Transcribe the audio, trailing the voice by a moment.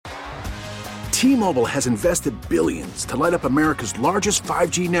T-Mobile has invested billions to light up America's largest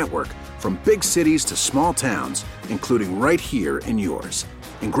 5G network, from big cities to small towns, including right here in yours.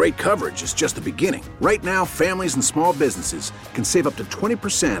 And great coverage is just the beginning. Right now, families and small businesses can save up to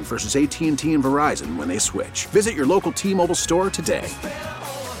 20% versus AT&T and Verizon when they switch. Visit your local T-Mobile store today.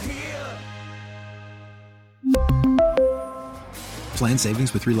 Plan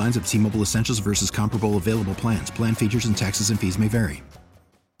savings with 3 lines of T-Mobile Essentials versus comparable available plans. Plan features and taxes and fees may vary.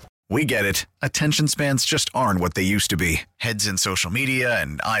 We get it. Attention spans just aren't what they used to be. Heads in social media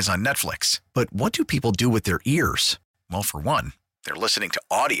and eyes on Netflix. But what do people do with their ears? Well, for one, they're listening to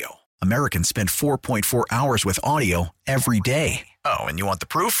audio. Americans spend 4.4 hours with audio every day. Oh, and you want the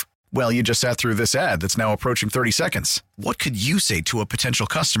proof? Well, you just sat through this ad that's now approaching 30 seconds. What could you say to a potential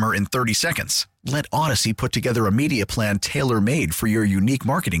customer in 30 seconds? Let Odyssey put together a media plan tailor-made for your unique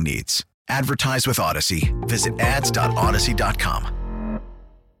marketing needs. Advertise with Odyssey. Visit ads.odyssey.com.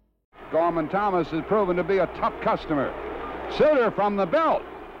 Gorman Thomas has proven to be a tough customer. Suter from the belt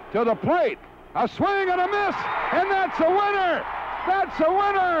to the plate. A swing and a miss, and that's a winner! That's a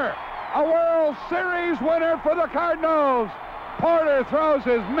winner! A World Series winner for the Cardinals! Porter throws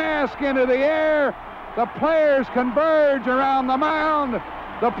his mask into the air. The players converge around the mound.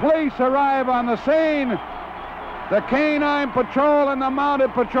 The police arrive on the scene. The canine patrol and the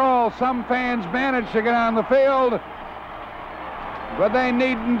mounted patrol. Some fans manage to get on the field, but they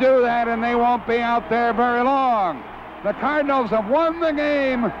needn't do that, and they won't be out there very long. The Cardinals have won the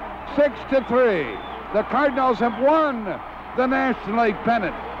game 6-3. The Cardinals have won the National League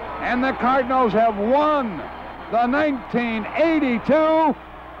pennant, and the Cardinals have won the 1982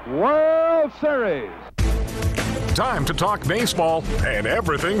 World Series. Time to talk baseball and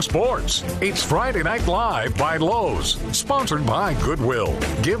everything sports. It's Friday Night Live by Lowe's, sponsored by Goodwill.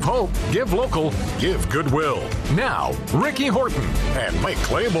 Give hope, give local, give Goodwill. Now, Ricky Horton and Mike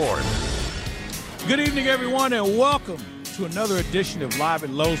Claiborne. Good evening, everyone, and welcome to another edition of Live at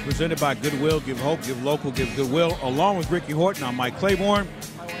Lowe's, presented by Goodwill. Give hope, give local, give Goodwill. Along with Ricky Horton, I'm Mike Claiborne.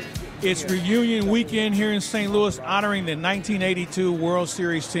 It's reunion weekend here in St. Louis, honoring the 1982 World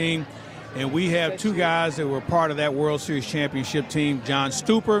Series team. And we have two guys that were part of that World Series championship team, John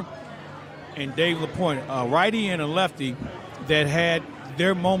Stuper and Dave LaPointe, a righty and a lefty that had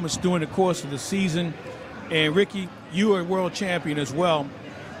their moments during the course of the season. And Ricky, you are a world champion as well.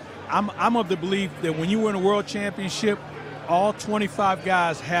 I'm of the belief that when you win a world championship, all 25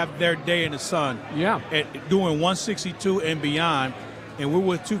 guys have their day in the sun. Yeah. Doing 162 and beyond. And we're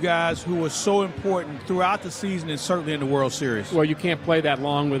with two guys who were so important throughout the season and certainly in the World Series. Well, you can't play that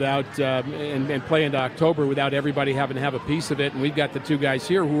long without and play into October without everybody having to have a piece of it. And we've got the two guys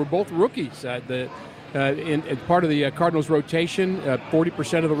here who were both rookies. In part of the Cardinals rotation,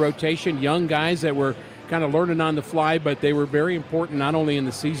 40% of the rotation, young guys that were kind of learning on the fly, but they were very important not only in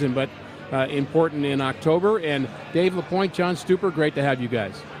the season but important in October. And Dave LaPointe, John Stuper, great to have you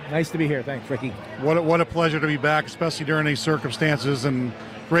guys. Nice to be here. Thanks, Ricky. What a pleasure to be back, especially during these circumstances, and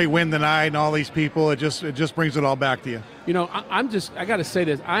great win tonight and all these people. It just brings it all back to you. You know, I got to say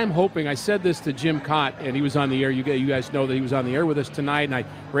this. I'm hoping, I said this to Jim Cott, and he was on the air. You guys know that he was on the air with us tonight, and I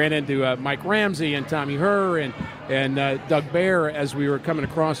ran into Mike Ramsey and Tommy Herr and Doug Bear as we were coming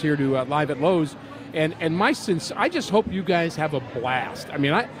across here to Live at Lowe's. And I just hope you guys have a blast. I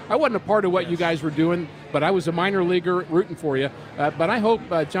mean, I wasn't a part of what you guys were doing, but I was a minor leaguer rooting for you. But I hope,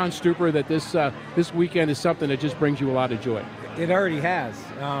 John Stuper, that this weekend is something that just brings you a lot of joy. It already has.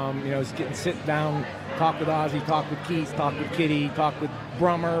 It's getting sit down, talk with Ozzie, talk with Keith, talk with Kitty, talk with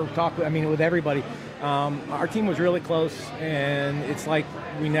Brummer, with everybody. Our team was really close, and it's like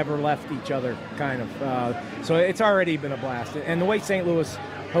we never left each other, kind of. So it's already been a blast. And the way St. Louis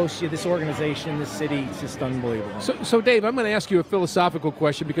hosts you, this organization, this city, it's just unbelievable. So Dave, I'm going to ask you a philosophical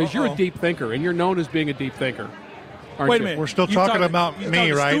question because you're a deep thinker, and you're known as being a deep thinker. Wait a minute. We're still talking about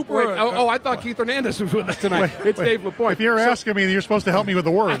me, right? I thought Keith Hernandez was with us tonight. It's Dave LaPointe. If you're asking me, then you're supposed to help me with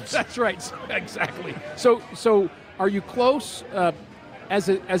the words. That's right. Exactly. So are you close as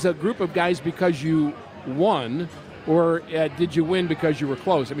a group of guys because you won, or did you win because you were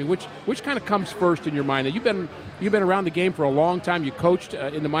close? I mean, which kind of comes first in your mind? You've been around the game for a long time. You coached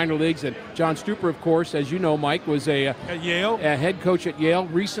in the minor leagues, and John Stuper, of course, as you know, Mike, was at Yale, a head coach at Yale,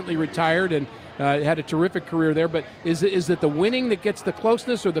 recently retired, and had a terrific career there. But is it the winning that gets the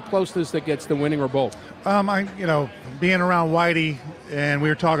closeness, or the closeness that gets the winning, or both? Being around Whitey, and we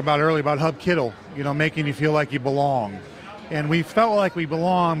were talking about earlier about Hub Kittle, making you feel like you belong, and we felt like we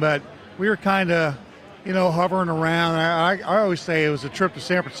belonged, but we were kind of hovering around. I always say it was a trip to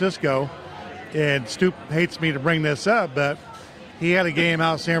San Francisco, and Stoop hates me to bring this up, but he had a game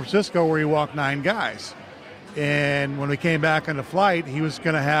out in San Francisco where he walked 9 guys. And when we came back on the flight, he was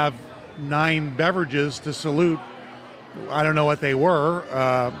going to have 9 beverages to salute. I don't know what they were,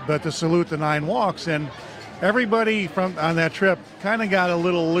 but to salute the 9 walks. And everybody on that trip kind of got a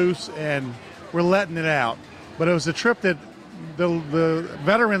little loose and we're letting it out. But it was a trip that the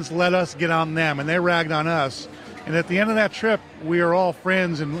veterans let us get on them, and they ragged on us. And at the end of that trip, we were all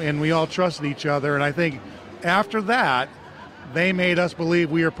friends and we all trusted each other. And I think after that, they made us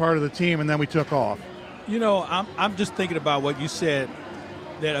believe we were part of the team, and then we took off. You know, I'm just thinking about what you said,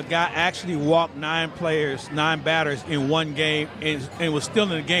 that a guy actually walked 9 batters in one game and was still in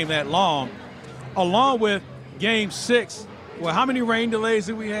the game that long, along with Game 6. Well, how many rain delays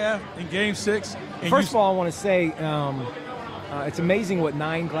did we have in Game 6? And First of all, I want to say it's amazing what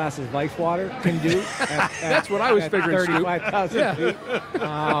 9 glasses of ice water can do. That's what I was figuring, 35,000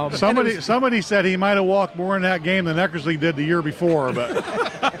 feet. Somebody said he might have walked more in that game than Eckersley did the year before. But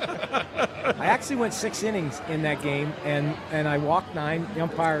I actually went 6 innings in that game, and I walked 9. The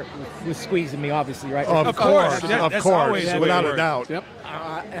umpire was squeezing me, obviously, right? Of course, without a doubt. Yep.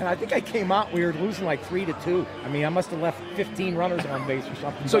 And I think I came out, we were losing like 3-2. I mean, I must have left 15 runners on base or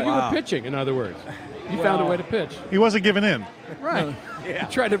something. So you were pitching, in other words. You found a way to pitch. He wasn't giving in. Right. Yeah.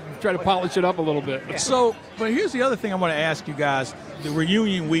 Try to polish it up a little bit. So, but here's the other thing I want to ask you guys: the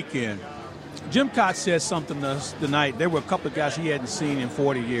reunion weekend. Jim Kaat said something to us tonight. There were a couple of guys he hadn't seen in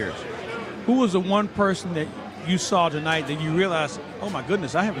 40 years. Who was the one person that you saw tonight that you realized, oh my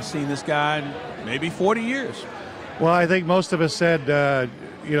goodness, I haven't seen this guy in maybe 40 years? Well, I think most of us said,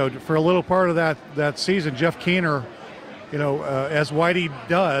 for a little part of that season, Jeff Keener, as Whitey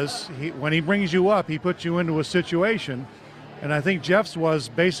does, when he brings you up, he puts you into a situation. And I think Jeff's was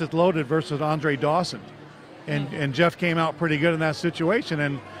bases loaded versus Andre Dawson. And Jeff came out pretty good in that situation.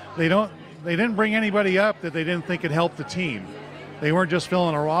 And they didn't bring anybody up that they didn't think could help the team. They weren't just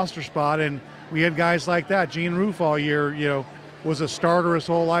filling a roster spot. And we had guys like that. Gene Roof all year, was a starter his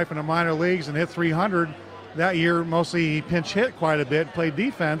whole life in the minor leagues and hit 300. That year, mostly he pinch hit quite a bit, played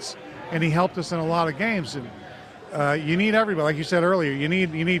defense, and he helped us in a lot of games. And you need everybody, like you said earlier. You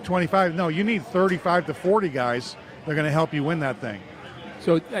need 25. No, you need 35 to 40 guys that are going to help you win that thing.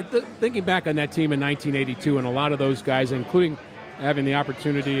 So thinking back on that team in 1982, and a lot of those guys, including having the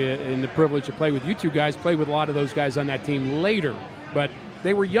opportunity and the privilege to play with you two guys, played with a lot of those guys on that team later, but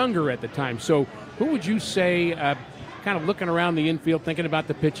they were younger at the time. So who would you say, kind of looking around the infield, thinking about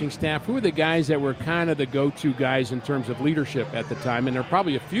the pitching staff, who are the guys that were kind of the go-to guys in terms of leadership at the time? And there are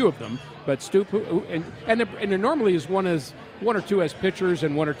probably a few of them, but Stoop, and there normally is one or two as pitchers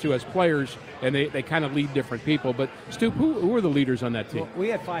and 1 or 2 as players, and they kind of lead different people. But Stoop, who were the leaders on that team? Well, we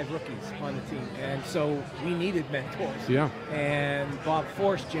had 5 rookies on the team, and so we needed mentors. Yeah. And Bob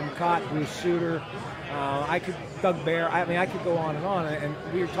Force, Jim Kaat, Bruce Sutter, Doug Bear. I could go on, and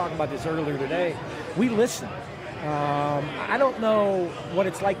we were talking about this earlier today. We listened. I don't know what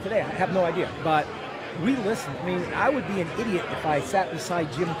it's like today. I have no idea, but we listened. I mean, I would be an idiot if I sat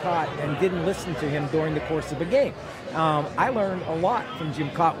beside Jim Kaat and didn't listen to him during the course of a game. I learned a lot from Jim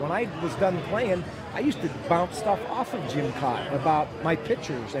Kaat. When I was done playing, I used to bounce stuff off of Jim Kaat about my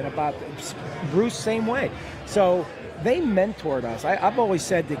pitchers and about Bruce, same way. So they mentored us. I've always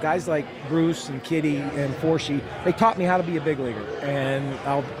said that guys like Bruce and Kitty and Forshee, they taught me how to be a big leaguer, and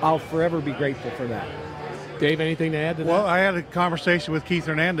I'll forever be grateful for that. Dave, anything to add to that? Well, I had a conversation with Keith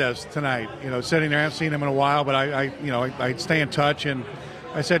Hernandez tonight. Sitting there, I haven't seen him in a while, but I stay in touch. And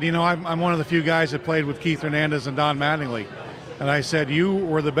I said, I'm one of the few guys that played with Keith Hernandez and Don Mattingly. And I said, you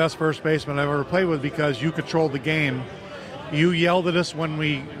were the best first baseman I've ever played with because you controlled the game. You yelled at us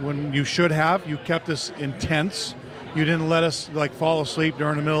when you should have. You kept us intense. You didn't let us fall asleep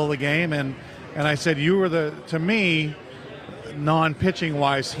during the middle of the game. And I said, you were to me, non-pitching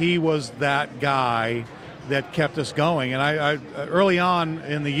wise, he was that guy that kept us going. And I early on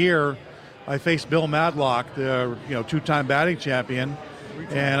in the year, I faced Bill Madlock, the 2-time batting champion,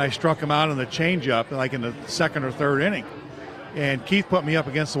 and I struck him out on the changeup in the 2nd or 3rd inning. And Keith put me up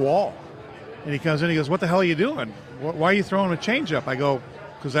against the wall. And he comes in, he goes, "What the hell are you doing? Why are you throwing a changeup?" I go,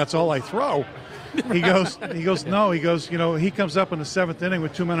 "Because that's all I throw." He goes, "No." He goes, he comes up in the 7th inning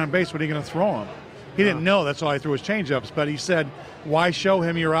with 2 men on base. What are you going to throw him? He didn't know that's all I threw was changeups, but he said, "Why show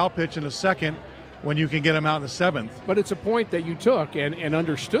him your out pitch in the 2nd when you can get him out in the 7th?" But it's a point that you took and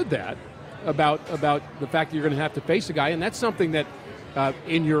understood that about the fact that you're going to have to face a guy, and that's something that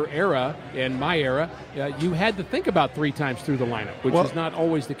in your era and my era, you had to think about 3 times through the lineup, which is not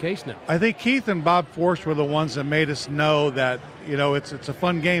always the case now. I think Keith and Bob Force were the ones that made us know that it's a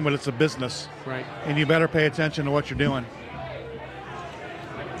fun game, but it's a business, right? And you better pay attention to what you're doing.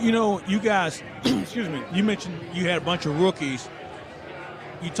 You guys, excuse me. You mentioned you had a bunch of rookies.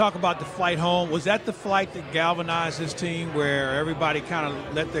 You talk about the flight home. Was that the flight that galvanized this team, where everybody kind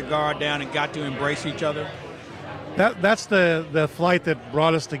of let their guard down and got to embrace each other? That's the flight that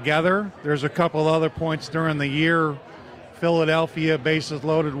brought us together. There's a couple other points during the year. Philadelphia, bases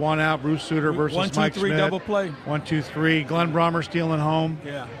loaded, one out. Bruce Sutter versus Mike Schmidt. 1-2-3 double play. 1-2-3. Glenn Brummer stealing home.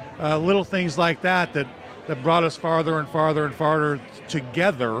 Yeah. Little things like that brought us farther and farther and farther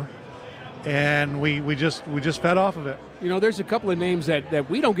together, and we just fed off of it. You know, there's a couple of names that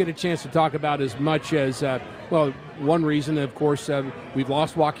we don't get a chance to talk about as much as, one reason, of course, we've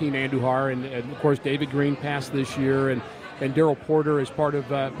lost Joaquin Andujar, and of course, David Green passed this year, and Darryl Porter is part of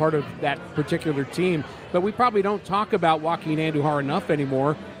that particular team. But we probably don't talk about Joaquin Andujar enough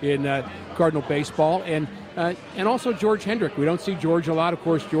anymore in Cardinal baseball, and also George Hendrick. We don't see George a lot. Of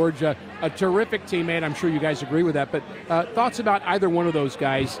course, George, a terrific teammate. I'm sure you guys agree with that. But thoughts about either one of those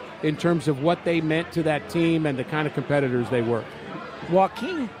guys in terms of what they meant to that team and the kind of competitors they were?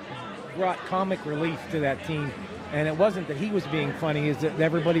 Joaquin brought comic relief to that team. And it wasn't that he was being funny, is that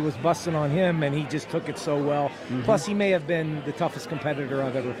everybody was busting on him, and he just took it so well. Mm-hmm. Plus, he may have been the toughest competitor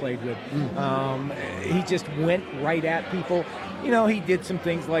I've ever played with. Mm-hmm. He just went right at people. You know, he did some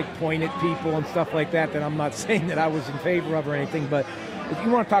things like point at people and stuff like that I'm not saying that I was in favor of or anything, but if you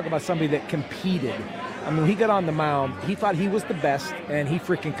want to talk about somebody that competed, I mean, he got on the mound, he thought he was the best, and he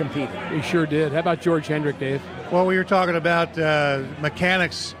freaking competed. He sure did. How about George Hendrick, Dave? Well, we were talking about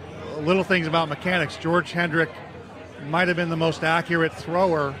mechanics, little things about mechanics. George Hendrick might have been the most accurate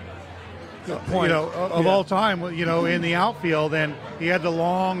thrower of all time, in the outfield, and he had the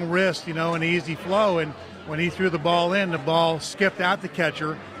long wrist, and easy flow, and when he threw the ball in, the ball skipped at the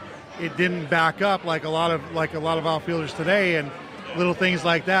catcher. It didn't back up like a lot of outfielders today, and little things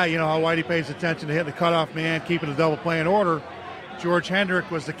like that, how Whitey pays attention to hitting the cutoff man, keeping the double play in order. George Hendrick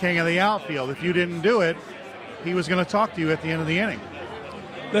was the king of the outfield. If you didn't do it, he was going to talk to you at the end of the inning.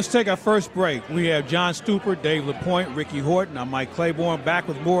 Let's take our first break. We have John Stuper, Dave LaPointe, Ricky Horton. I'm Mike Claiborne. Back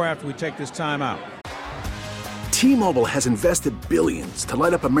with more after we take this time out. T-Mobile has invested billions to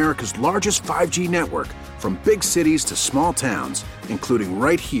light up America's largest 5G network, from big cities to small towns, including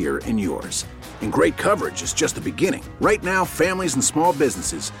right here in yours. And great coverage is just the beginning. Right now, families and small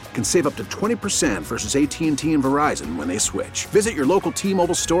businesses can save up to 20% versus AT&T and Verizon when they switch. Visit your local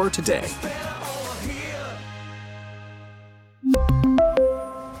T-Mobile store today.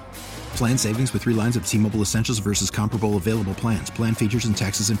 Plan savings with 3 lines of T-Mobile Essentials versus comparable available plans. Plan features and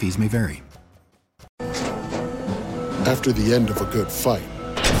taxes and fees may vary. After the end of a good fight,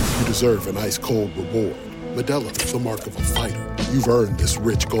 you deserve an ice-cold reward. Modelo is the mark of a fighter. You've earned this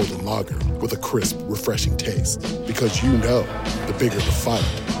rich golden lager with a crisp, refreshing taste. Because you know, the bigger the fight,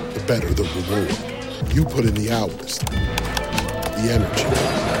 the better the reward. You put in the hours, the energy,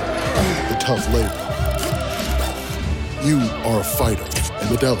 the tough labor. You are a fighter,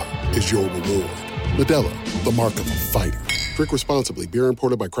 and Modelo is your reward. Modelo, the mark of a fighter. Drink responsibly. Beer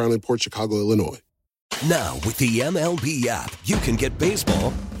imported by Crown Imports, Chicago, Illinois. Now, with the MLB app, you can get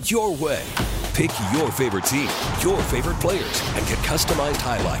baseball your way. Pick your favorite team, your favorite players, and get customized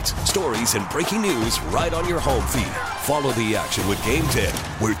highlights, stories, and breaking news right on your home feed. Follow the action with Game 10,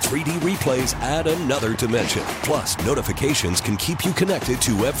 where 3D replays add another dimension. Plus, notifications can keep you connected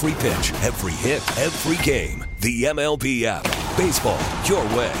to every pitch, every hit, every game. The MLB app. Baseball your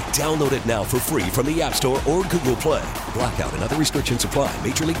way. Download it now for free from the App Store or Google Play. Blackout and other restrictions apply.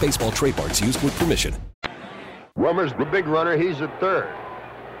 Major League Baseball trademarks used with permission. Rummer's the big runner. He's at third.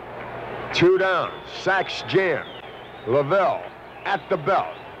 2 down. Sacks jammed. Lavelle at the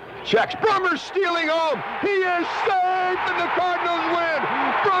belt. Checks. Brummer stealing home. He is safe, and the Cardinals win.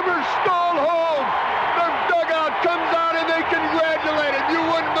 Brummer stole home. The dugout comes out, and they congratulate him. You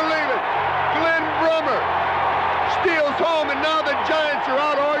wouldn't believe it. Glenn Brummer steals home, and now the Giants are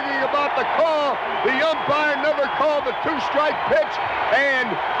out arguing about the call. The umpire never called the 2-strike pitch,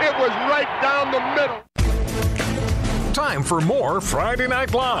 and it was right down the middle. Time for more Friday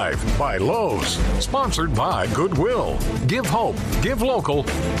Night Live by Lowe's, sponsored by Goodwill. Give hope, give local,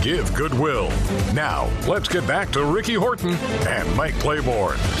 give Goodwill. Now, let's get back to Ricky Horton and Mike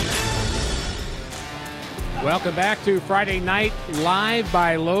Claiborne. Welcome back to Friday Night Live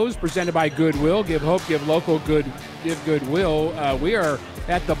by Lowe's, presented by Goodwill. Give hope, give local, give Goodwill. We are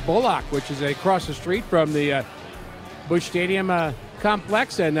at the Bullock, which is across the street from the Busch Stadium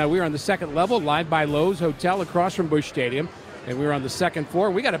complex, and we're on the second level, Live by Lowe's Hotel across from Busch Stadium, and we're on the second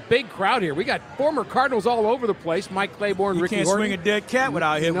floor. We got a big crowd here. We got former Cardinals all over the place. Mike Claiborne, Ricky Horton. You can't swing a dead cat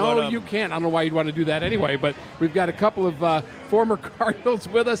without hitting one of them. No, you can't. I don't know why you'd want to do that anyway, but we've got a couple of former Cardinals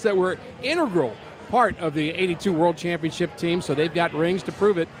with us that were integral part of the 82 World Championship team, so they've got rings to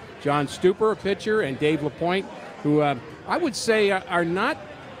prove it. John Stuper, a pitcher, and Dave LaPointe, who I would say are not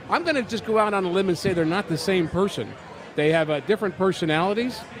I'm going to just go out on a limb and say they're not the same person. They have different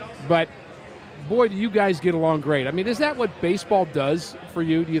personalities, but boy, do you guys get along great. I mean, is that what baseball does for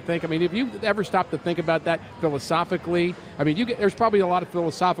you, do you think? I mean, have you ever stopped to think about that philosophically? I mean, there's probably a lot of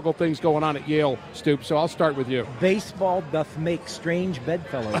philosophical things going on at Yale, Stoop, so I'll start with you. Baseball doth make strange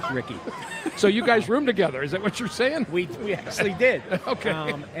bedfellows, Ricky. So you guys room together, is that what you're saying? We actually did. Okay.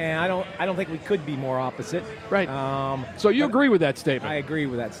 And I don't think we could be more opposite. Right. So you agree with that statement? I agree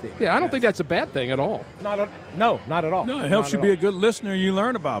with that statement. Yeah, I don't think that's a bad thing at all. No, not at all. No, it helps you be a good listener and you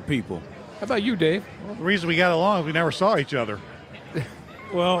learn about people. How about you, Dave? Well, the reason we got along is we never saw each other.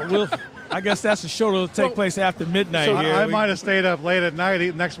 Well, I guess that's a show that'll take place after midnight. So here. I might have stayed up late at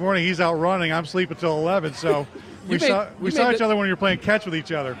night. Next morning, he's out running. I'm sleeping till 11. So we saw each other when you were playing catch with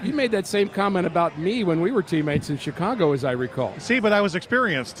each other. You made that same comment about me when we were teammates in Chicago, as I recall. See, but I was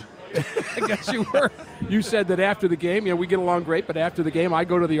experienced. I guess you were. You said that after the game, we get along great, but after the game, I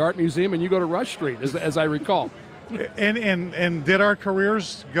go to the art museum and you go to Rush Street, as I recall. And did our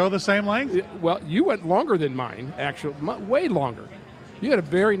careers go the same length? Well, you went longer than mine, actually, way longer. You had a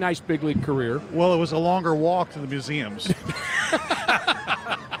very nice big league career. Well, it was a longer walk to the museums.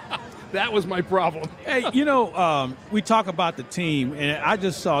 That was my problem. Hey, we talk about the team, and I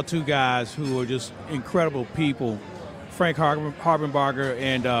just saw two guys who are just incredible people, Frank Harbenbarger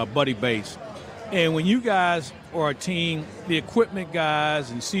and Buddy Bates. And when you guys are a team, the equipment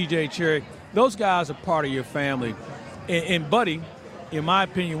guys and C.J. Cherry, those guys are part of your family. And Buddy, in my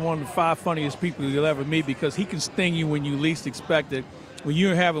opinion, one of the 5 funniest people you'll ever meet because he can sting you when you least expect it. When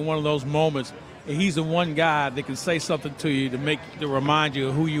you're having one of those moments, and he's the one guy that can say something to you to remind you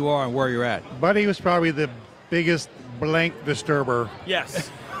of who you are and where you're at. Buddy was probably the biggest blank disturber.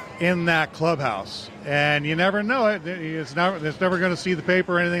 Yes. In that clubhouse. And you never know it. It's never going to see the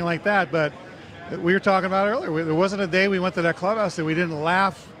paper or anything like that. But we were talking about it earlier. There wasn't a day we went to that clubhouse that we didn't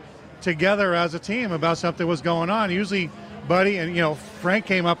laugh together as a team about something was going on. Usually Buddy and, Frank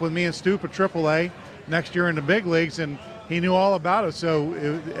came up with me and Stoop at AAA next year in the big leagues, and he knew all about it. So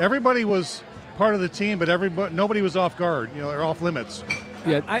everybody was part of the team, but nobody was off guard, or off limits.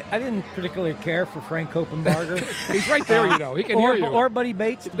 Yeah, I didn't particularly care for Frank Koppenbarger. He's right there, He can hear you. Or Buddy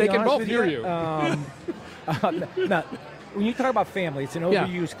Bates. They can both hear you. No, when you talk about family, it's an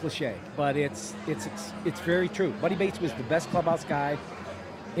overused cliche, but it's very true. Buddy Bates was the best clubhouse guy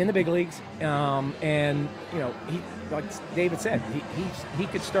in the big leagues, and he, like David said, he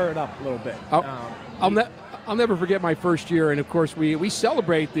could stir it up a little bit. I'll never forget my first year, and of course we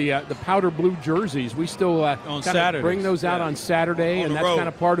celebrate the powder blue jerseys. We still on Saturday bring those out on Saturday, and that's kind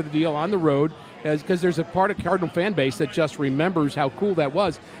of part of the deal on the road, because there's a part of Cardinal fan base that just remembers how cool that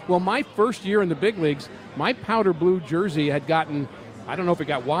was. Well, my first year in the big leagues, my powder blue jersey had gotten, I don't know if it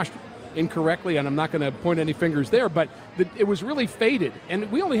got washed incorrectly, and I'm not going to point any fingers there, but it was really faded, and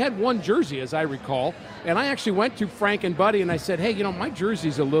we only had one jersey, as I recall. And I actually went to Frank and Buddy, and I said, "Hey, my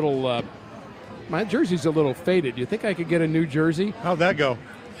jersey's a little faded. Do you think I could get a new jersey?" How'd that go?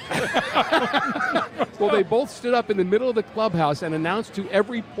 Well, they both stood up in the middle of the clubhouse and announced to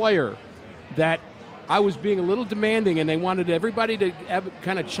every player that I was being a little demanding, and they wanted everybody to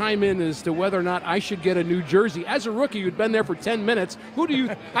kind of chime in as to whether or not I should get a new jersey. As a rookie who'd been there for 10 minutes,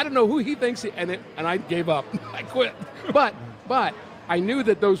 I don't know who he thinks, and I gave up. I quit. But I knew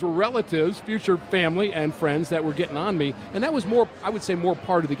that those were relatives, future family and friends that were getting on me, and that was more, I would say, more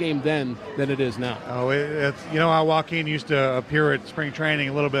part of the game then than it is now. Oh, it's how Joaquin used to appear at spring training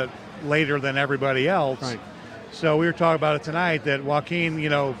a little bit later than everybody else. Right. So we were talking about it tonight that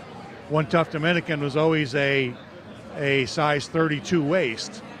Joaquin, one tough Dominican was always a size 32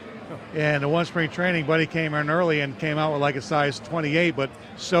 waist. And the one spring training, Buddy came in early and came out with like a size 28, but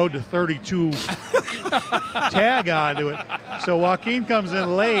sewed the 32 tag onto it. So Joaquin comes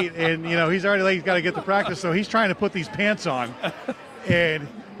in late, and, he's already late. He's got to get to practice, so he's trying to put these pants on. And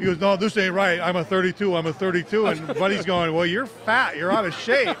he goes, "No, this ain't right. I'm a 32. And Buddy's going, "Well, you're fat. You're out of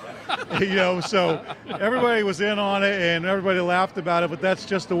shape." So everybody was in on it, and everybody laughed about it, but that's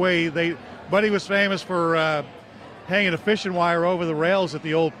just the way Buddy was famous for hanging a fishing wire over the rails at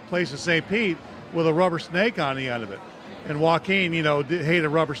the old place in St. Pete with a rubber snake on the end of it. And Joaquin, hated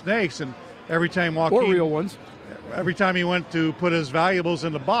rubber snakes, and every time Joaquin... Or real ones. Every time he went to put his valuables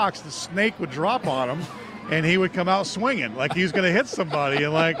in the box, the snake would drop on him, and he would come out swinging like he was going to hit somebody.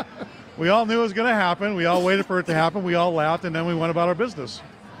 And, we all knew it was going to happen. We all waited for it to happen. We all laughed, and then we went about our business.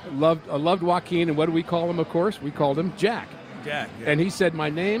 I loved Joaquin, and what do we call him, of course? We called him Jack. Jack. Yeah. And he said, "My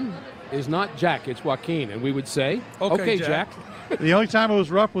name is not Jack, it's Joaquin." And we would say, "Okay, Jack." The only time it was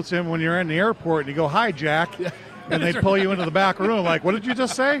rough with him when you're in the airport and you go, "Hi, Jack," and they pull you into the back room like, "What did you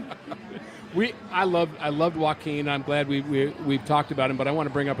just say?" I loved Joaquin. I'm glad we've talked about him, but I want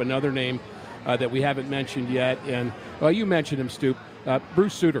to bring up another name that we haven't mentioned yet. And you mentioned him, Stoop.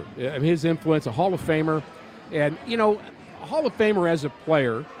 Bruce Sutter. His influence, a Hall of Famer, and a Hall of Famer as a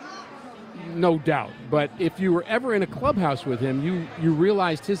player, no doubt. But if you were ever in a clubhouse with him, you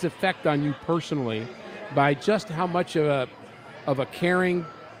realized his effect on you personally by just how much of a caring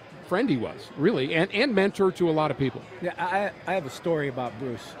friend he was, really, and mentor to a lot of people. Yeah, I have a story about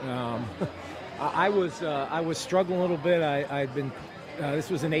Bruce. I was struggling a little bit. I'd been this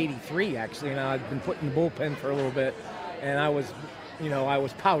was in '83 actually, and I'd been put in the bullpen for a little bit, and I was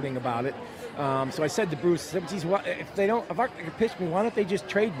pouting about it. So I said to Bruce, if I could pitch me, why don't they just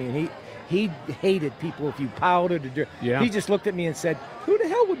trade me? And he hated people if you pouted. He just looked at me and said, "Who the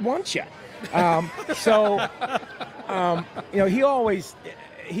hell would want you?"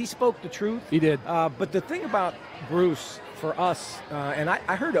 He spoke the truth. He did. But the thing about Bruce for us, and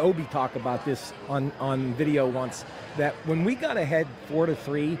I heard Obi talk about this on video once, that when we got ahead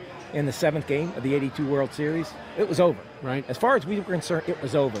 4-3 in the 7th game of the '82 World Series, it was over. Right. As far as we were concerned, it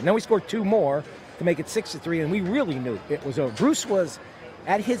was over. And then we scored 2 more to make it 6-3, and we really knew it was over. Bruce was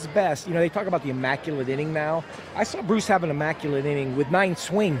at his best. They talk about the immaculate inning now. I saw Bruce have an immaculate inning with 9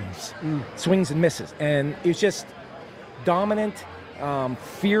 swings and misses, and it was just dominant,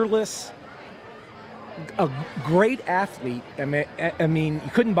 fearless, a great athlete. I mean,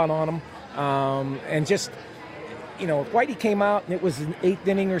 you couldn't bunt on him, and just. If Whitey came out and it was an 8th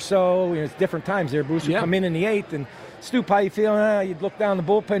inning or so, it's different times there. Bruce would come in the 8th and, Stoop, how you feeling? You'd look down the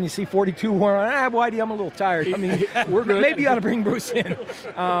bullpen, you see 42 more. Whitey, I'm a little tired. I mean, we're good. Maybe you ought to bring Bruce in.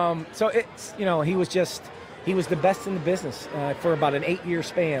 So it's, he was the best in the business for about an 8-year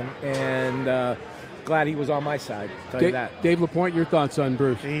span, and glad he was on my side. Tell you that. Dave LaPointe, your thoughts on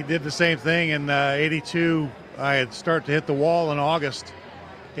Bruce? He did the same thing in '82. I had started to hit the wall in August,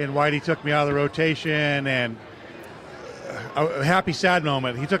 and Whitey took me out of the rotation, and a happy, sad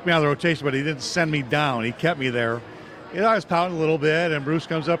moment. He took me out of the rotation, but he didn't send me down. He kept me there. I was pouting a little bit, and Bruce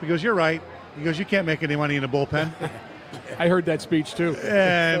comes up. He goes, "You're right." He goes, "You can't make any money in the bullpen." I heard that speech, too.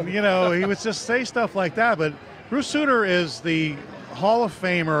 And, he would just say stuff like that. But Bruce Sutter is the Hall of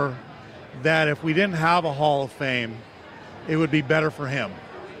Famer that if we didn't have a Hall of Fame, it would be better for him.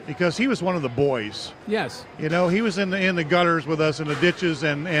 Because he was one of the boys. Yes. He was in the gutters with us, in the ditches,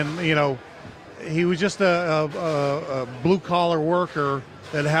 and he was just a blue-collar worker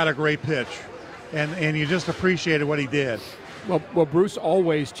that had a great pitch, and you just appreciated what he did. Well, Bruce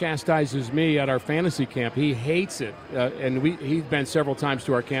always chastises me at our fantasy camp. He hates it, and he's been several times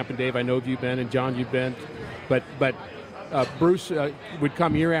to our camp, and Dave, I know you've been, and John, you've been, but Bruce would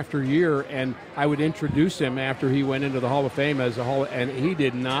come year after year, and I would introduce him after he went into the Hall of Fame and he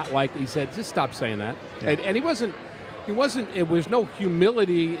did not like. He said, "Just stop saying that," and he wasn't. It was no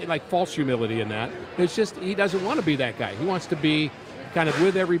humility, like false humility in that. It's just he doesn't want to be that guy. He wants to be kind of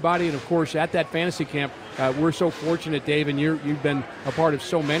with everybody. And, of course, at that fantasy camp, we're so fortunate, Dave, and you've been a part of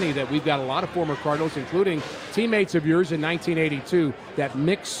so many that we've got a lot of former Cardinals, including teammates of yours in 1982, that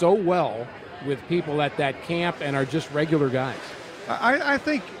mix so well with people at that camp and are just regular guys. I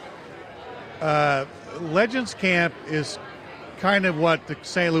think Legends Camp is kind of what the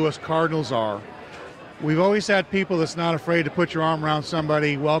St. Louis Cardinals are. We've always had people that's not afraid to put your arm around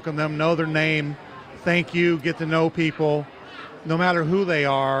somebody, welcome them, know their name, thank you, get to know people, no matter who they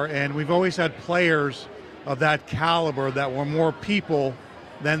are. And we've always had players of that caliber that were more people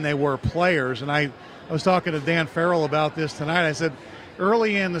than they were players. And I was talking to Dan Farrell about this tonight. I said,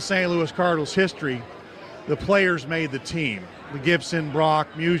 early in the St. Louis Cardinals history, the players made the team. The Gibson, Brock,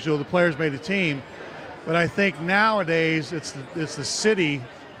 Musial, the players made the team. But I think nowadays it's the city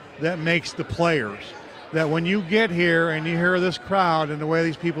that makes the players. That when you get here and you hear this crowd and the way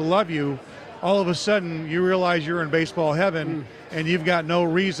these people love you, all of a sudden you realize you're in baseball heaven and you've got no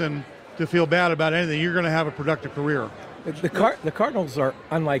reason to feel bad about anything. You're going to have a productive career. The Cardinals are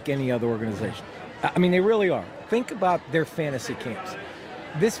unlike any other organization. I mean, they really are. Think about their fantasy camps.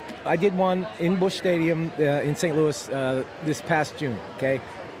 I did one in Busch Stadium in St. Louis this past June, okay?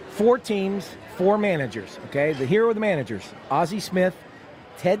 4 teams, 4 managers, okay? The hero of the managers, Ozzie Smith,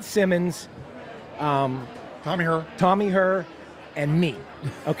 Ted Simmons, Tommy Herr, and me.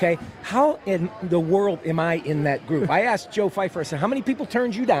 Okay, how in the world am I in that group? I asked Joe Pfeiffer. I said, "How many people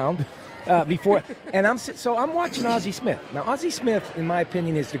turned you down before?" And I'm watching Ozzie Smith. Now, Ozzie Smith, in my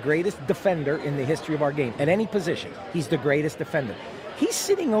opinion, is the greatest defender in the history of our game at any position. He's the greatest defender. He's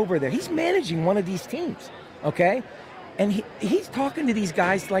sitting over there. He's managing one of these teams. Okay, and he's talking to these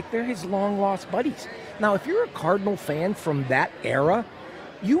guys like they're his long lost buddies. Now, if you're a Cardinal fan from that era,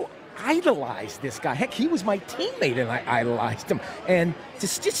 idolized this guy. Heck, he was my teammate, and I idolized him. And to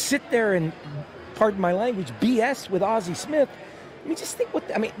just sit there and, pardon my language, BS with Ozzie Smith. I mean, just think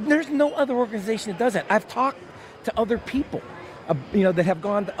there's no other organization that does that. I've talked to other people, that have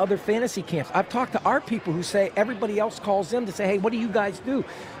gone to other fantasy camps. I've talked to our people who say everybody else calls them to say, hey, what do you guys do?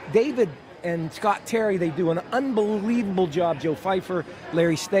 David and Scott Terry, they do an unbelievable job. Joe Pfeiffer,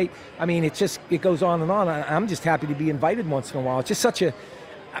 Larry State. I mean, it goes on and on. I'm just happy to be invited once in a while. It's just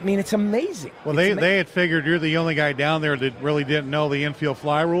it's amazing. Well, they had figured you're the only guy down there that really didn't know the infield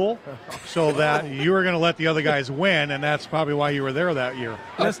fly rule, so that you were going to let the other guys win, and that's probably why you were there that year.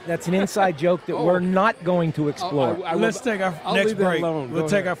 That's an inside joke that we're not going to explore. Let's take our next break. We'll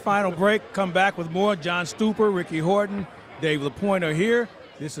take our final break, come back with more. John Stuper, Ricky Horton, Dave LaPointe are here.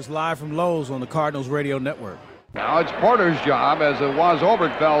 This is live from Lowe's on the Cardinals Radio Network. Now it's Porter's job, as it was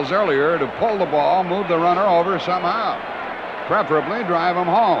Oberkfeld's earlier, to pull the ball, move the runner over somehow. Preferably drive him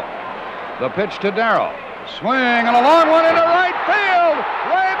home. The pitch to Darrell. Swing and a long one into right field.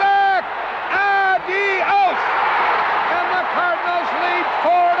 Way back. Adios. And the Cardinals lead 4-0.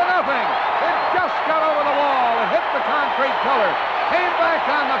 It just got over the wall. It hit the concrete pillar. Came back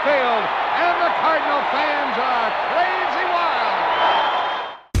on the field. And the Cardinal fans are crazy wild.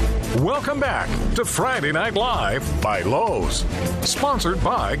 Welcome back to Friday Night Live by Lowe's. Sponsored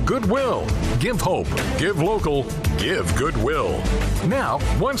by Goodwill. Give hope, give local, give Goodwill. Now,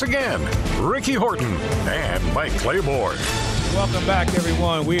 once again, Ricky Horton and Mike Claiborne. Welcome back,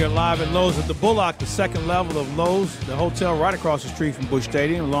 everyone. We are live at Lowe's at the Bullock, the second level of Lowe's, the hotel right across the street from Busch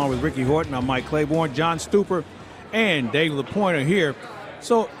Stadium, along with Ricky Horton. I'm Mike Claiborne. John Stuper and Dave LaPointe are here.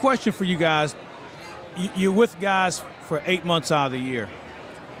 So, question for you guys. You're with guys for 8 months out of the year.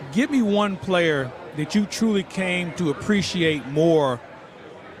 Give me one player that you truly came to appreciate more.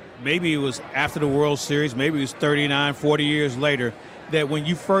 Maybe it was after the World Series, maybe it was 39, 40 years later, that when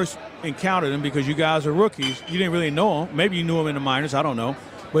you first encountered him, because you guys are rookies, you didn't really know him. Maybe you knew him in the minors, I don't know.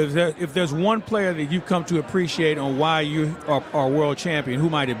 But if there's one player that you've come to appreciate on why you are world champion, who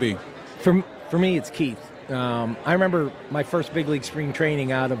might it be? For me, it's Keith. I remember my first big league spring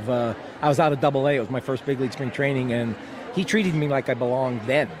training I was out of AA. It was my first big league spring training, and he treated me like I belonged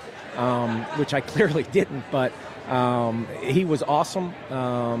then, which I clearly didn't, but he was awesome.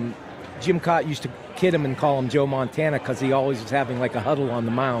 Jim Cott used to kid him and call him Joe Montana because he always was having like a huddle on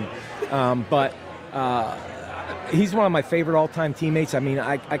the mound. But he's one of my favorite all-time teammates. I mean,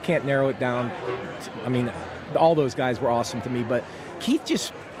 I can't narrow it down. I mean, all those guys were awesome to me, but Keith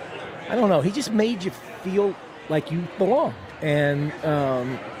just, I don't know, he just made you feel like you belonged. And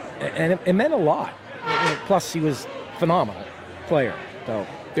it meant a lot. Plus, he was phenomenal player. So,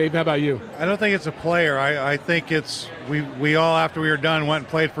 Dave, how about you? I don't think it's a player. I think it's we all, after we were done, went and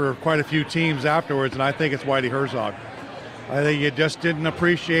played for quite a few teams afterwards, and I think it's Whitey Herzog. I think you just didn't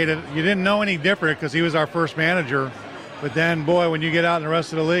appreciate it. You didn't know any different because he was our first manager. But then, boy, when you get out in the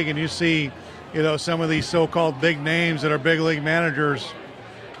rest of the league and you see, some of these so-called big names that are big league managers,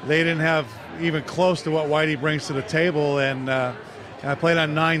 they didn't have even close to what Whitey brings to the table. And I played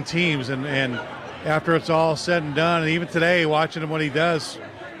on 9 teams, and after it's all said and done, and even today, watching him what he does,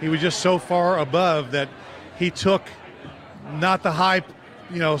 he was just so far above that he took not the high,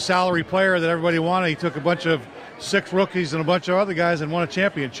 salary player that everybody wanted. He took a bunch of 6 rookies and a bunch of other guys and won a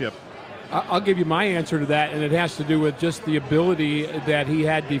championship. I'll give you my answer to that, and it has to do with just the ability that he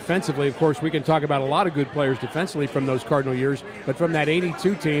had defensively. Of course, we can talk about a lot of good players defensively from those Cardinal years, but from that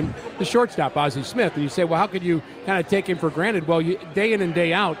 82 team, the shortstop, Ozzie Smith. And you say, well, how could you kind of take him for granted? Well, day in and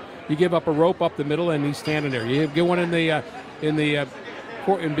day out, you give up a rope up the middle, and he's standing there. You get one in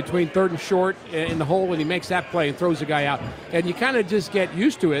between third and short in the hole, and he makes that play and throws the guy out. And you kind of just get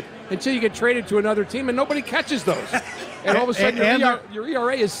used to it until you get traded to another team, and nobody catches those. And all of a sudden, your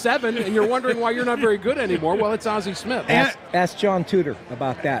ERA is 7, and you're wondering why you're not very good anymore. Well, it's Ozzie Smith. Ask John Tudor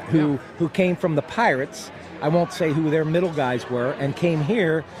about that, who came from the Pirates. I won't say who their middle guys were, and came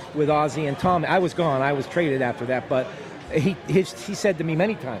here with Ozzie and Tommy. I was gone. I was traded after that, but he said to me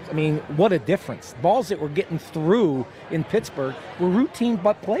many times, I mean, what a difference. Balls that were getting through in Pittsburgh were routine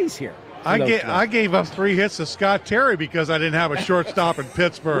butt plays here. I gave up 3 hits to Scott Terry because I didn't have a shortstop in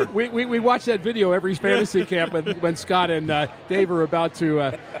Pittsburgh. We watch that video every fantasy camp when Scott and Dave are about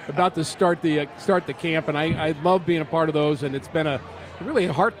to start the camp, and I love being a part of those, and it's been really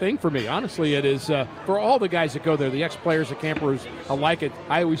a hard thing for me. Honestly, it is for all the guys that go there, the ex-players, the campers alike.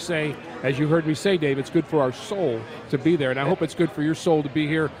 I always say, as you heard me say, Dave, it's good for our soul to be there, and I hope it's good for your soul to be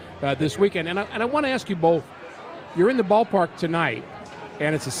here this weekend. And I want to ask you both, you're in the ballpark tonight,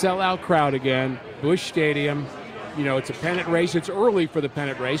 and it's a sellout crowd again, Busch Stadium. it's a pennant race. It's early for the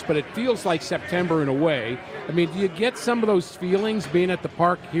pennant race, but it feels like September in a way. I mean, do you get some of those feelings being at the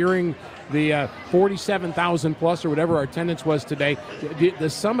park, hearing the 47,000 plus or whatever our attendance was today?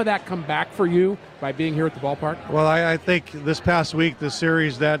 Does some of that come back for you by being here at the ballpark? Well, I think this past week, the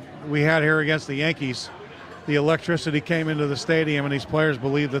series that we had here against the Yankees, the electricity came into the stadium, and these players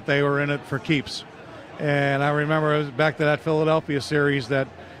believed that they were in it for keeps. And I remember it was back to that Philadelphia series that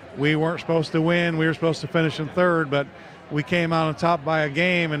we weren't supposed to win. We were supposed to finish in third, but we came out on top by a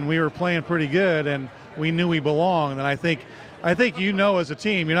game, and we were playing pretty good, and we knew we belonged. And I think as a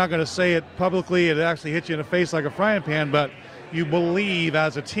team, you're not going to say it publicly. It actually hits you in the face like a frying pan, but you believe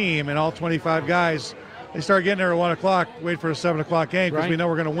as a team, and all 25 guys, they start getting there at 1 o'clock, wait for a 7 o'clock game because we know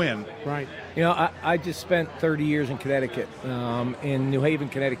we're going to win. Right. I just spent 30 years in Connecticut, in New Haven,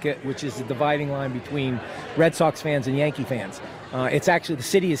 Connecticut, which is the dividing line between Red Sox fans and Yankee fans. It's actually, the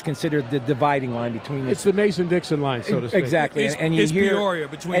city is considered the dividing line between It's the Mason-Dixon line, so to speak. Exactly. It's Peoria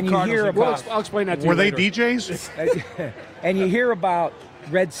between Cardinals and Cubs. I'll explain that to you Were later. they DJs? And you hear about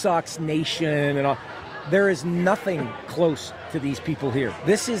Red Sox Nation and all. There is nothing close to these people here.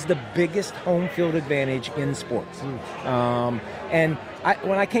 This is the biggest home field advantage in sports. And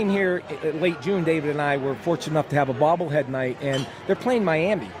when I came here late June, David and I were fortunate enough to have a bobblehead night, and they're playing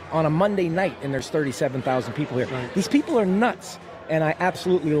Miami on a Monday night, and there's 37,000 people here. Right. These people are nuts, and I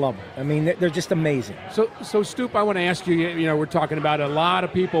absolutely love them. I mean, they're just amazing. So Stoop, I want to ask you, we're talking about a lot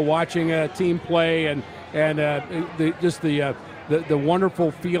of people watching a team play and the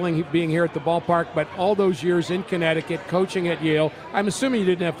wonderful feeling being here at the ballpark, but all those years in Connecticut, coaching at Yale, I'm assuming you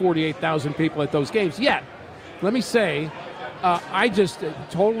didn't have 48,000 people at those games yet. Let me say, I just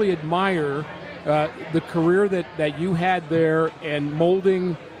totally admire the career that you had there and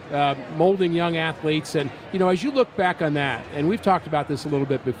molding young athletes. And, as you look back on that, and we've talked about this a little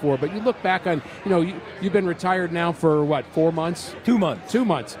bit before, but you look back on, you've been retired now for, 4 months? 2 months. 2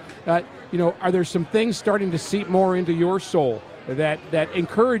 months. Are there some things starting to seep more into your soul that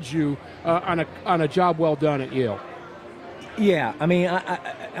encourage you on a job well done at Yale? Yeah, I mean,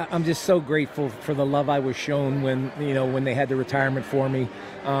 I'm just so grateful for the love I was shown when they had the retirement for me.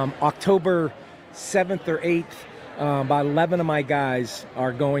 October 7th or 8th, about 11 of my guys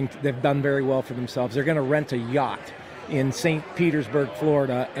they've done very well for themselves. They're going to rent a yacht in St. Petersburg,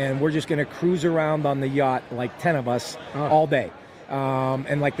 Florida, and we're just going to cruise around on the yacht, like 10 of us, all day.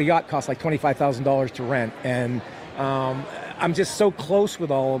 And the yacht costs like $25,000 to rent. And I'm just so close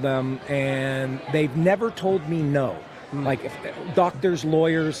with all of them, and they've never told me no. Like doctors,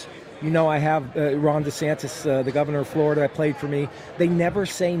 lawyers, I have Ron DeSantis, the governor of Florida, played for me. They never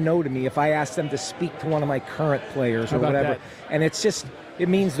say no to me if I ask them to speak to one of my current players or whatever. That? And it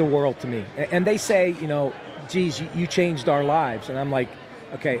means the world to me. And they say, geez, you changed our lives. And I'm like,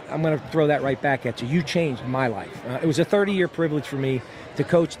 okay, I'm going to throw that right back at you. You changed my life. It was a 30-year privilege for me to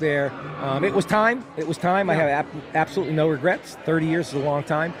coach there. It was time. I have absolutely no regrets. 30 years is a long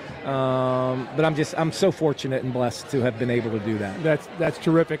time. But I'm so fortunate and blessed to have been able to do that. That's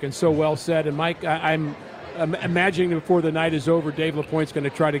terrific and so well said. And Mike, I'm imagining before the night is over, Dave LaPointe's going to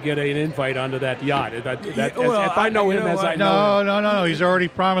try to get an invite onto that yacht. If I know him as I know him. No. He's already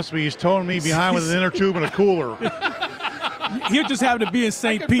promised me. He's told me behind with an inner tube and a cooler. He'll just happen to be in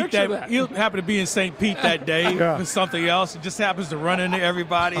St. Pete he'll happen to be in St. Pete that day for something else. It just happens to run into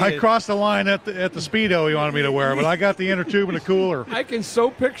everybody. I crossed the line at the Speedo he wanted me to wear, but I got the inner tube and a cooler. I can so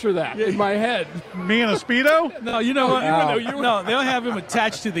picture that in my head. Me in a Speedo? No, you know what? No, they'll have him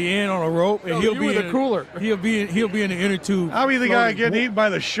attached to the end on a rope, and he'll be in a cooler. He'll be in the inner tube. I'll be the guy getting eaten by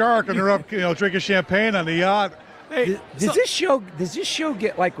the shark, and they're up, drinking champagne on the yacht. Hey, does this show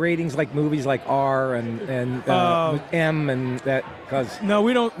get like ratings like movies like R and M and that? Cause no,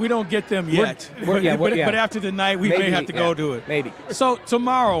 we don't get them yet. But after the night, we may have to go do it. Maybe. So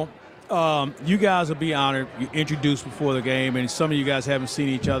tomorrow, you guys will be honored. You introduced before the game, and some of you guys haven't seen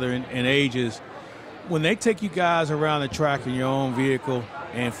each other in ages. When they take you guys around the track in your own vehicle,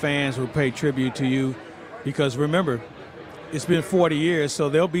 and fans will pay tribute to you, because remember, it's been 40 years, so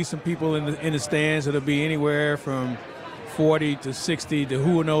there'll be some people in the stands that'll be anywhere from 40 to 60 to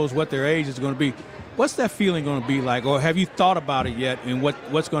who knows what their age is going to be. What's that feeling going to be like, or have you thought about it yet, and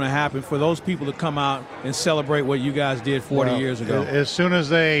what's going to happen for those people to come out and celebrate what you guys did 40 years ago? As soon as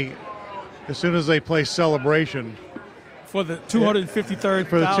they play Celebration for the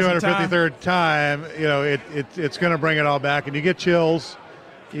 253rd time, it's going to bring it all back, and you get chills.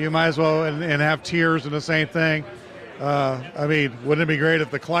 You might as well and have tears in the same thing. Wouldn't it be great if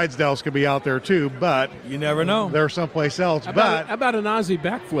the Clydesdales could be out there too? But you never know. They're someplace else. How about an Ozzy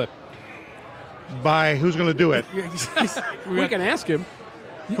backflip? By who's going to do it? We can ask him.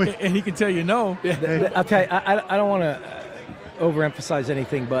 And he can tell you no. I'll tell you, I don't want to overemphasize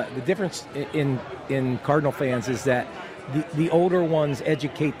anything, but the difference in Cardinal fans is that the older ones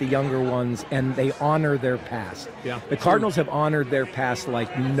educate the younger ones, and they honor their past. Yeah. The Cardinals have honored their past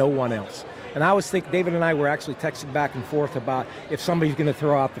like no one else. And I always think David and I were actually texting back and forth about if somebody's going to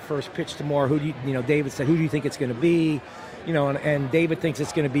throw out the first pitch tomorrow. Who do you know? David said, "Who do you think it's going to be?" You know, and David thinks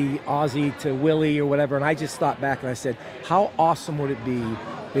it's going to be Ozzie to Willie or whatever. And I just thought back and I said, how awesome would it be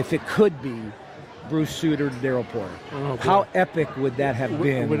if it could be Bruce Sutter to Darryl Porter? Oh, how epic would that have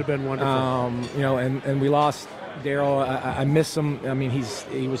been? It would have been wonderful. You know, and we lost Darryl. I miss him. I mean,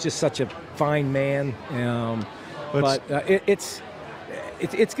 he was just such a fine man. But it's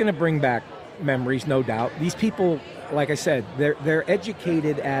going to bring back memories, no doubt. These people, like I said, they're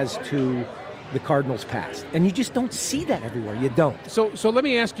educated as to the Cardinals' past, and you just don't see that everywhere. You don't. So let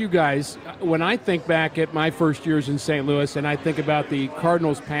me ask you guys, when I think back at my first years in St. Louis and I think about the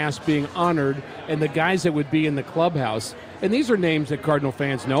Cardinals' past being honored and the guys that would be in the clubhouse, and these are names that Cardinal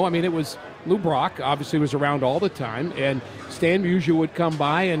fans know. I mean, it was Lou Brock, obviously was around all the time, and Stan Musial would come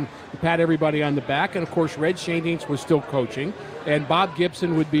by and pat everybody on the back, and of course Red Schoendienst was still coaching, and Bob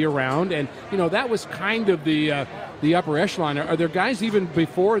Gibson would be around, and you know that was kind of the upper echelon. Are there guys even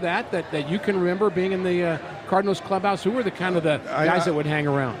before that you can remember being in the Cardinals clubhouse? Who were the kind of the guys that would hang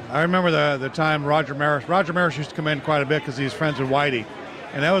around? I remember the time Roger Maris. Roger Maris used to come in quite a bit because he's friends with Whitey,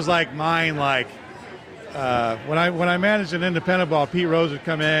 and that was like mine. Like when I managed an independent ball, Pete Rose would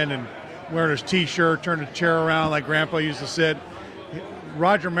come in and wearing his T-shirt, turn the chair around like Grandpa used to sit.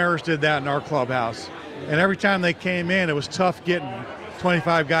 Roger Maris did that in our clubhouse, and every time they came in, it was tough getting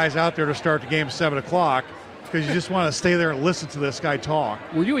 25 guys out there to start the game at 7 o'clock. Because you just want to stay there and listen to this guy talk.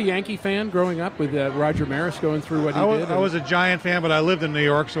 Were you a Yankee fan growing up with Roger Maris going through what he did? I was a Giant fan, but I lived in New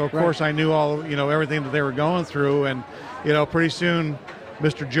York, so of course I knew everything that they were going through. And pretty soon,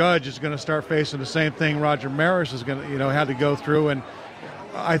 Mr. Judge is going to start facing the same thing Roger Maris is going to had to go through. And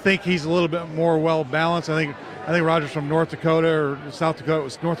I think he's a little bit more well balanced. I think Roger's from North Dakota or South Dakota. It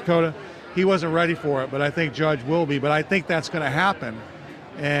was North Dakota. He wasn't ready for it, but I think Judge will be. But I think that's going to happen,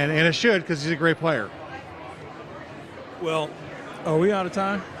 and it should because he's a great player. Well, are we out of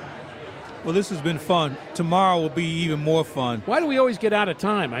time? Well, this has been fun. Tomorrow will be even more fun. Why do we always get out of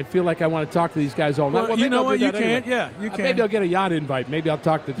time? I feel like I want to talk to these guys all night. Well, you know what? You can. Anyway. Yeah, you can. Maybe I'll get a yacht invite. Maybe I'll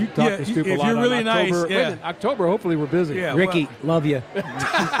talk to Stu a lot. If you're really nice, October, hopefully we're busy. Yeah, Ricky, love you.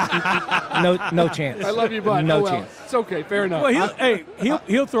 no chance. I love you, bud. No chance. It's okay. Fair enough. Well,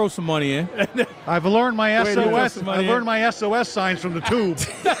 he'll throw some money in. I've learned my SOS. I've learned my SOS signs from the tube.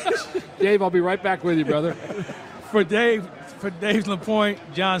 Dave, I'll be right back with you, brother. For Dave LaPointe,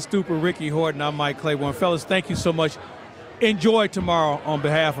 John Stupar, Ricky Horton, I'm Mike Claiborne. Fellas, thank you so much. Enjoy tomorrow on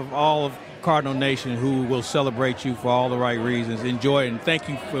behalf of all of Cardinal Nation who will celebrate you for all the right reasons. Enjoy it, and thank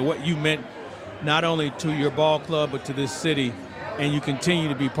you for what you meant not only to your ball club but to this city, and you continue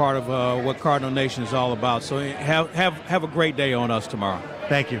to be part of what Cardinal Nation is all about. So have a great day on us tomorrow.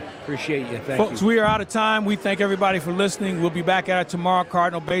 Thank you. Appreciate you. Folks, we are out of time. We thank everybody for listening. We'll be back at it tomorrow.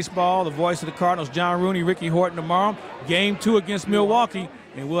 Cardinal Baseball, the voice of the Cardinals, John Rooney, Ricky Horton tomorrow. Game 2 against Milwaukee,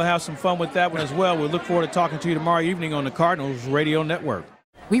 and we'll have some fun with that one as well. We look forward to talking to you tomorrow evening on the Cardinals Radio Network.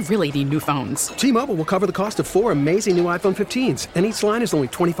 We really need new phones. T-Mobile will cover the cost of 4 amazing new iPhone 15s, and each line is only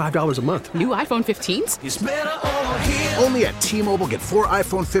 $25 a month. New iPhone 15s? It's better over here. Only at T-Mobile, get 4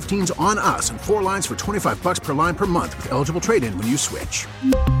 iPhone 15s on us and 4 lines for $25 per line per month with eligible trade-in when you switch.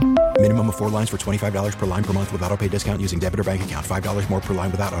 Minimum of 4 lines for $25 per line per month with autopay discount using debit or bank account. $5 more per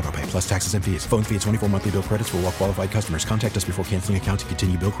line without autopay, plus taxes and fees. Phone fee at 24 monthly bill credits for well-qualified customers. Contact us before canceling account to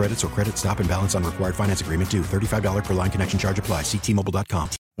continue bill credits or credit stop and balance on required finance agreement due. $35 per line connection charge applies. See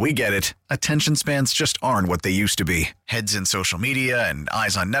T-Mobile.com. We get it. Attention spans just aren't what they used to be. Heads in social media and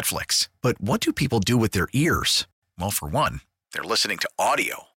eyes on Netflix. But what do people do with their ears? Well, for one, they're listening to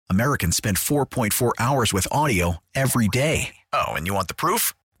audio. Americans spend 4.4 hours with audio every day. Oh, and you want the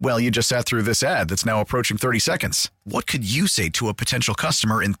proof? Well, you just sat through this ad that's now approaching 30 seconds. What could you say to a potential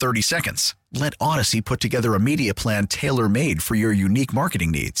customer in 30 seconds? Let Odyssey put together a media plan tailor-made for your unique marketing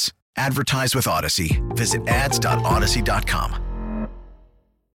needs. Advertise with Odyssey. Visit ads.odyssey.com.